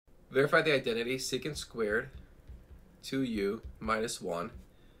Verify the identity secant squared 2u minus 1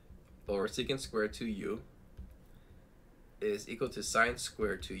 over secant squared 2u is equal to sine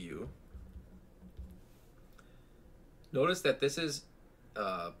squared 2u. Notice that this is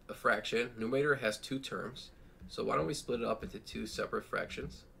a fraction. Numerator has two terms, so why don't we split it up into two separate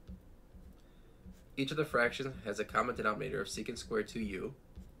fractions? Each of the fractions has a common denominator of secant squared 2u.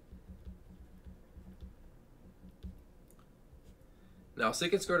 Now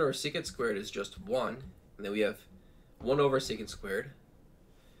secant squared over secant squared is just 1, and then we have 1 over secant squared.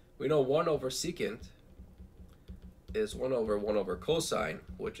 We know 1 over secant is 1 over cosine,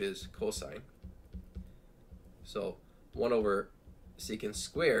 which is cosine. So 1 over secant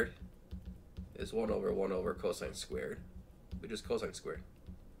squared is 1 over cosine squared, which is cosine squared.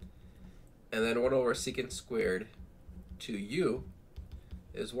 And then 1 over secant squared 2u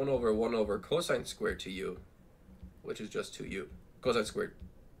is 1 over cosine squared 2u, which is just 2u. Cosine squared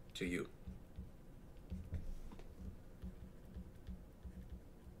 2u.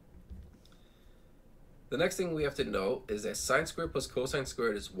 The next thing we have to know is that sine squared plus cosine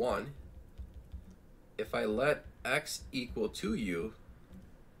squared is 1. If I let x equal 2u,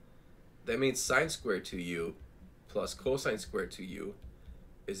 that means sine squared 2u plus cosine squared 2u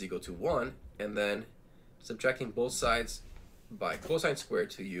is equal to 1. And then subtracting both sides by cosine squared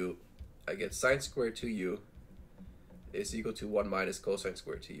 2u, I get sine squared 2u is equal to 1 minus cosine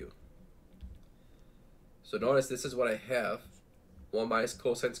squared 2u. So notice this is what I have, 1 minus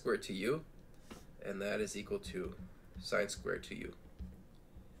cosine squared 2u, and that is equal to sine squared 2u.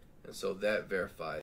 And so that verifies